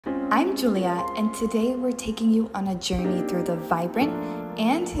I'm Julia, and today we're taking you on a journey through the vibrant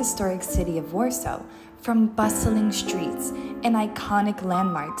and historic city of Warsaw, from bustling streets and iconic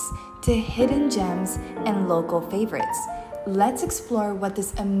landmarks to hidden gems and local favorites. Let's explore what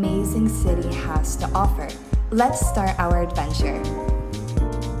this amazing city has to offer. Let's start our adventure.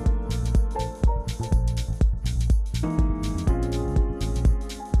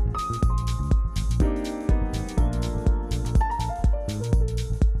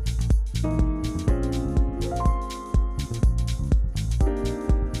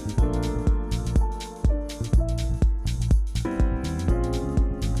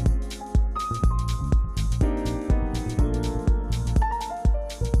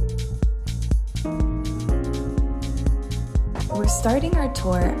 We're starting our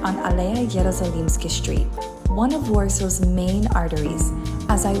tour on Aleja Jerozolimskie Street, one of Warsaw's main arteries.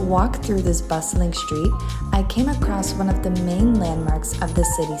 As I walked through this bustling street, I came across one of the main landmarks of the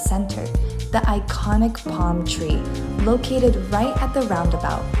city center, the iconic palm tree, located right at the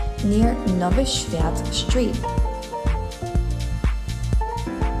roundabout near Nowy Świat Street.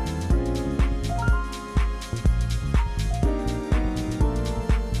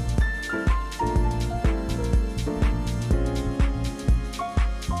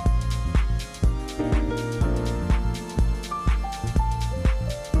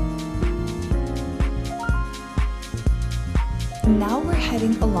 Now we're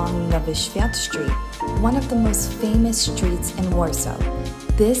heading along Nowy Świat Street, one of the most famous streets in Warsaw.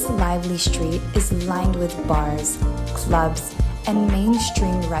 This lively street is lined with bars, clubs, and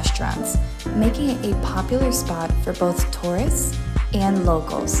mainstream restaurants, making it a popular spot for both tourists and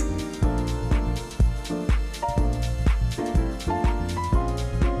locals.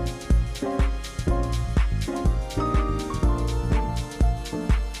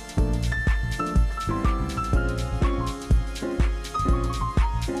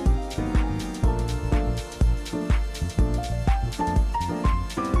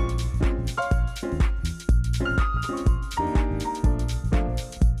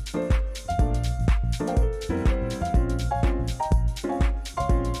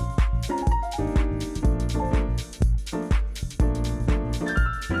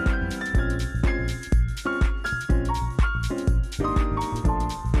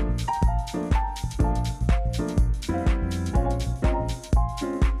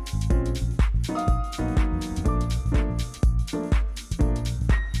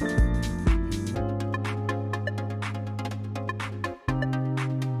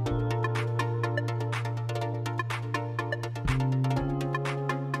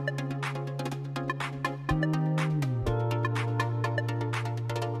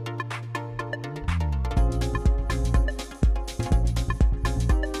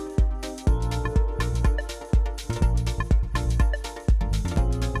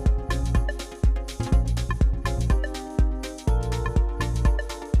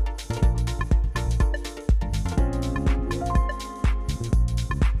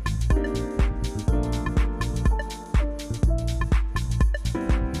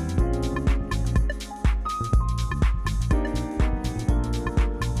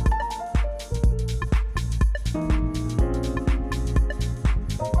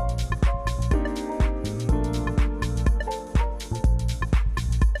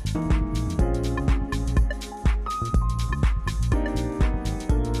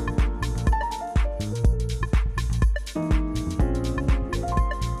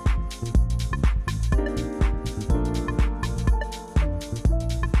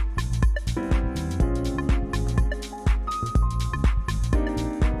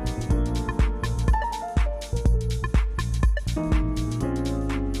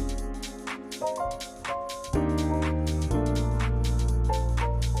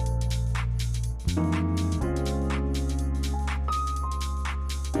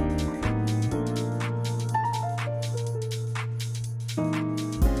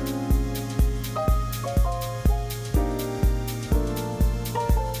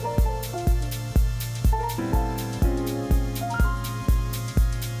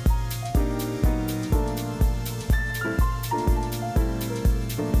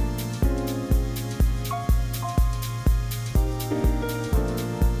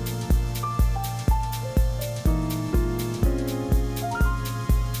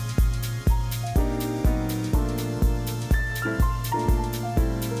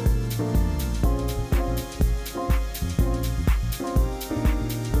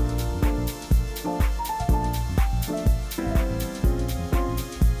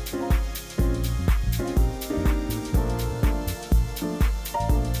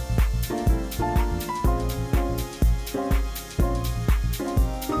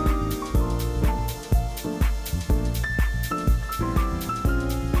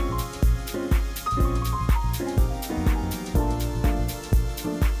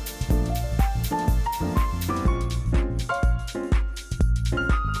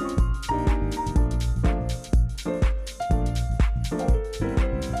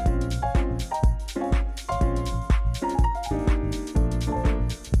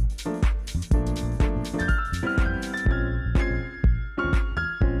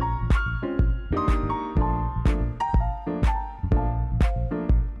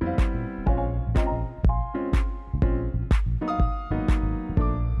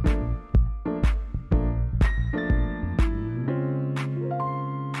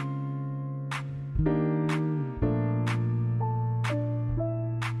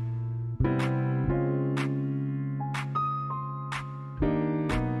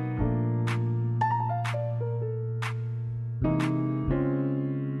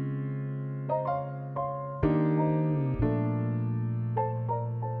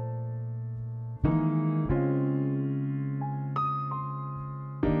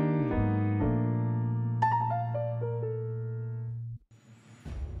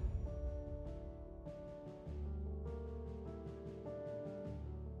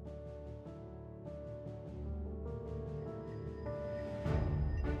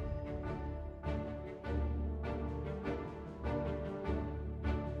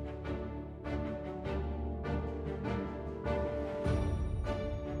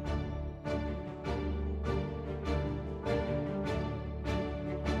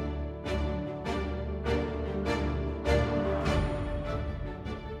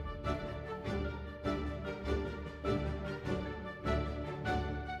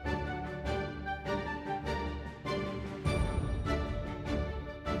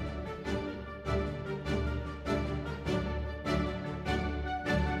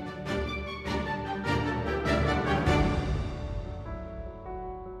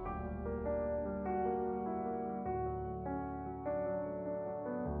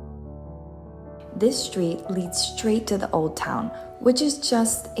 This street leads straight to the Old Town, which is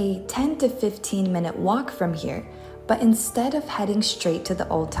just a 10 to 15 minute walk from here. But instead of heading straight to the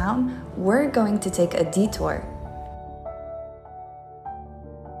Old Town, we're going to take a detour.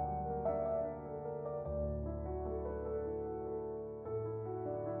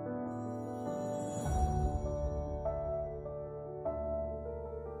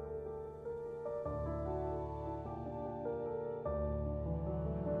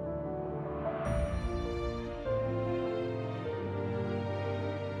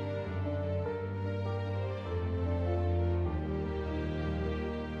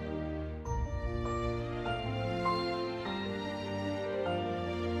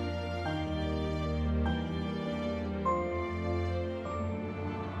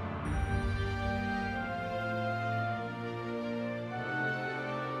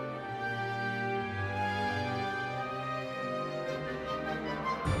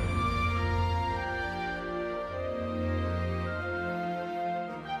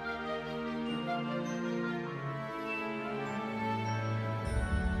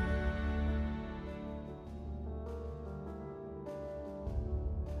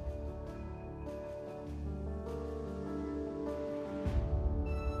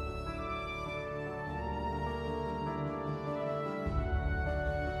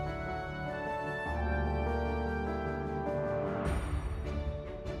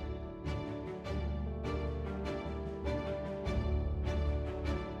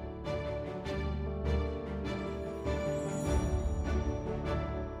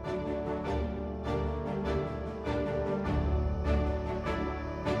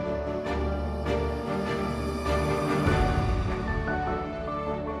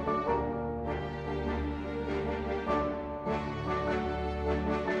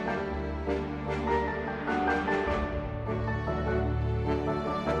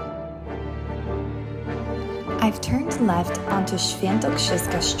 I've turned left onto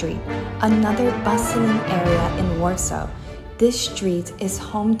Świętokrzyska Street, another bustling area in Warsaw. This street is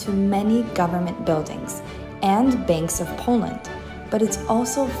home to many government buildings and Banks of Poland, but it's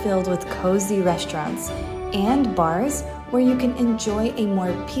also filled with cozy restaurants and bars where you can enjoy a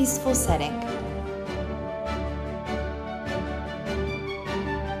more peaceful setting.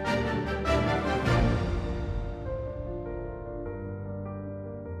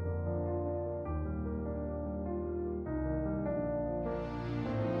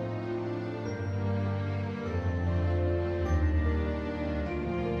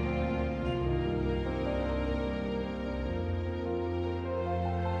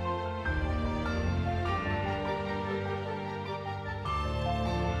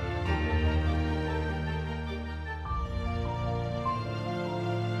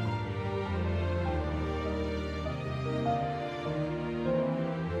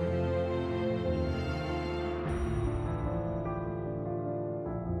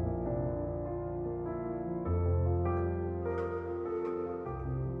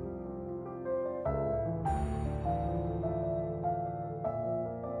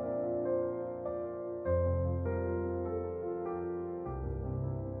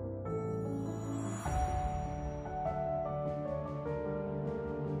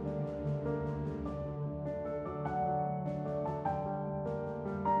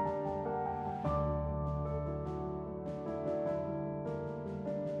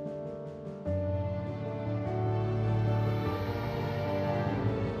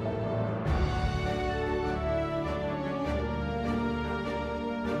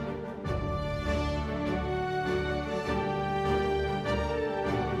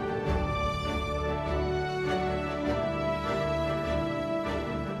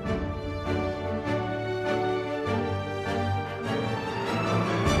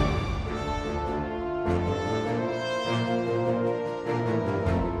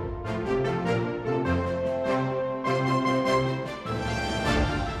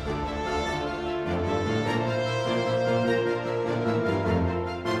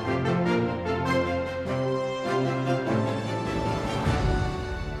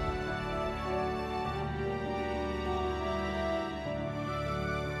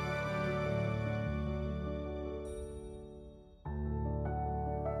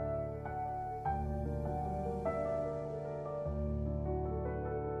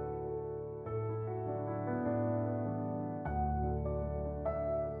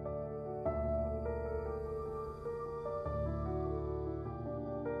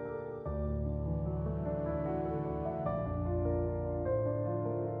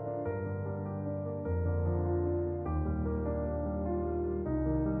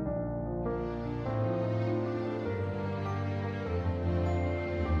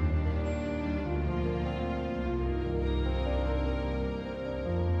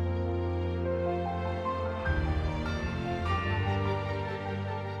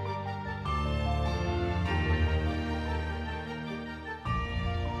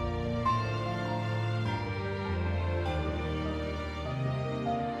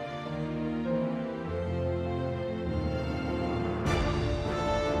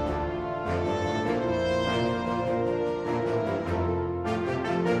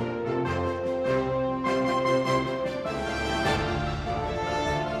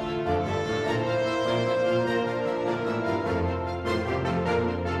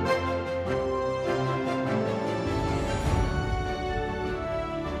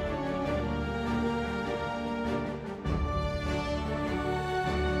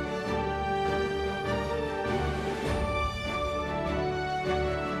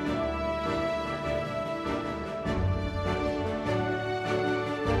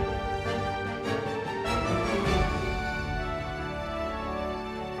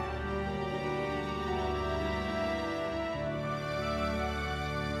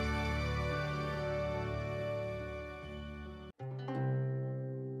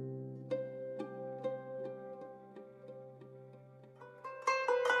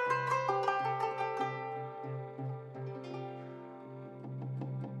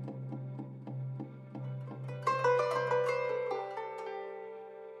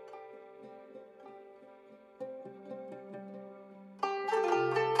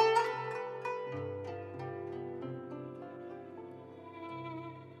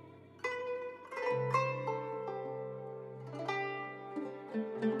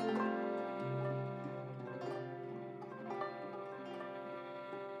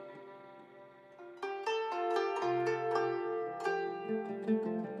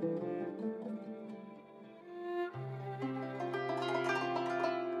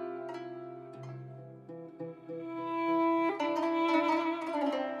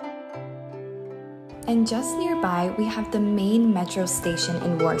 And just nearby, we have the main metro station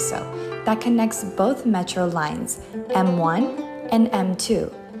in Warsaw that connects both metro lines, M1 and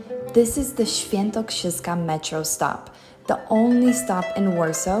M2. This is the Świętokrzyska metro stop, the only stop in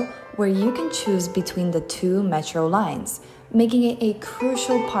Warsaw where you can choose between the two metro lines, making it a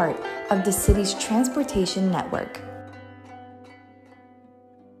crucial part of the city's transportation network.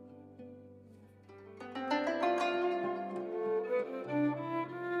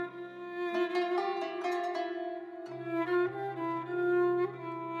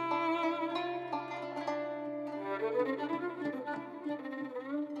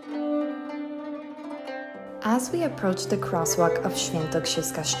 As we approach the crosswalk of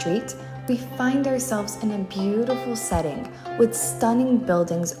Świętokrzyska Street, we find ourselves in a beautiful setting with stunning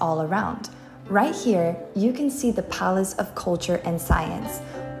buildings all around. Right here, you can see the Palace of Culture and Science,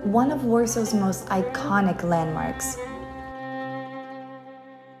 one of Warsaw's most iconic landmarks.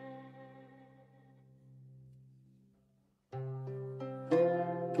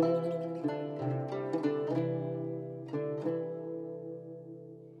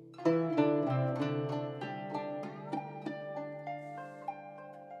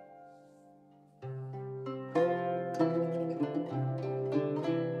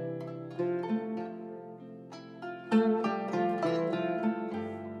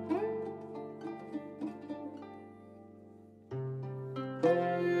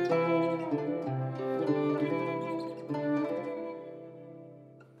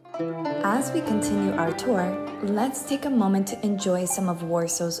 As we continue our tour, let's take a moment to enjoy some of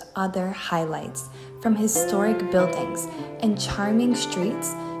Warsaw's other highlights, from historic buildings and charming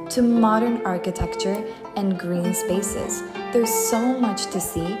streets to modern architecture and green spaces. There's so much to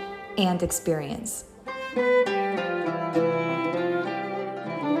see and experience.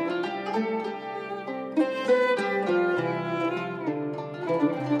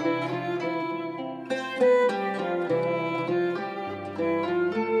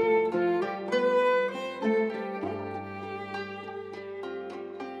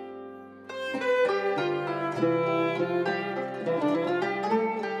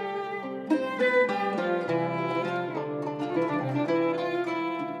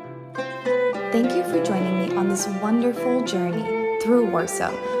 Thank you for joining me on this wonderful journey through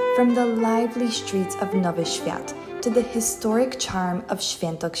Warsaw, from the lively streets of Nowy Świat to the historic charm of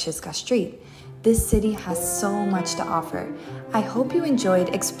Świętokrzyska Street. This city has so much to offer. I hope you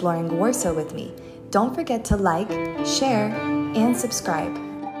enjoyed exploring Warsaw with me. Don't forget to like, share, and subscribe.